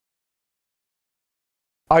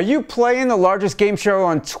Are you playing the largest game show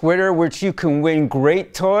on Twitter, which you can win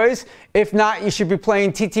great toys? If not, you should be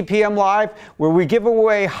playing TTPM Live, where we give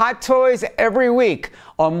away hot toys every week.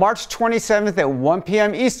 On March 27th at 1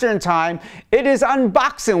 p.m. Eastern Time, it is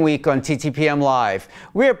Unboxing Week on TTPM Live.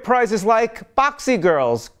 We have prizes like Boxy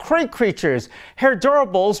Girls, Crate Creatures, Hair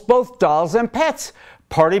Durables, both dolls and pets,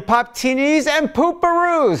 Party Pop Teenies, and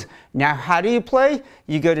Pooparoos. Now, how do you play?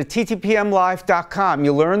 You go to ttpmlive.com.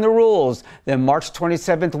 You learn the rules. Then March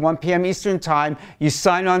 27th, 1 p.m. Eastern Time, you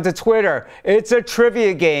sign on to Twitter. It's a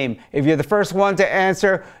trivia game. If you're the first one to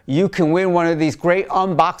answer, you can win one of these great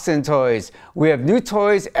unboxing toys. We have new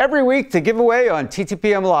toys every week to give away on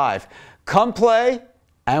TTPM Live. Come play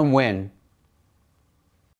and win.